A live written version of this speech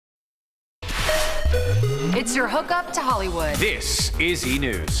It's your hookup to Hollywood. This is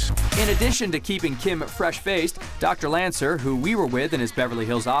E-News. In addition to keeping Kim fresh-faced, Dr. Lancer, who we were with in his Beverly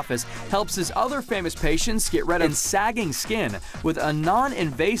Hills office, helps his other famous patients get rid of sagging skin with a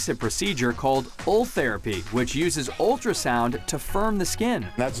non-invasive procedure called Ultherapy, which uses ultrasound to firm the skin.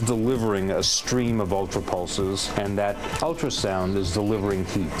 That's delivering a stream of ultrapulses, and that ultrasound is delivering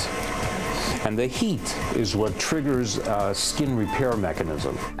heat. And the heat is what triggers a skin repair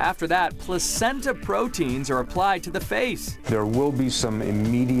mechanism. After that, placenta proteins are applied to the face. There will be some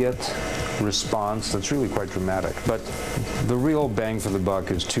immediate response that's really quite dramatic, but the real bang for the buck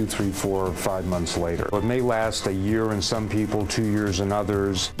is 2, 3, 4, 5 months later. It may last a year in some people, 2 years in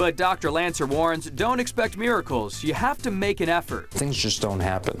others. But Dr. Lancer warns, don't expect miracles. You have to make an effort. Things just don't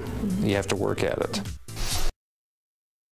happen. You have to work at it.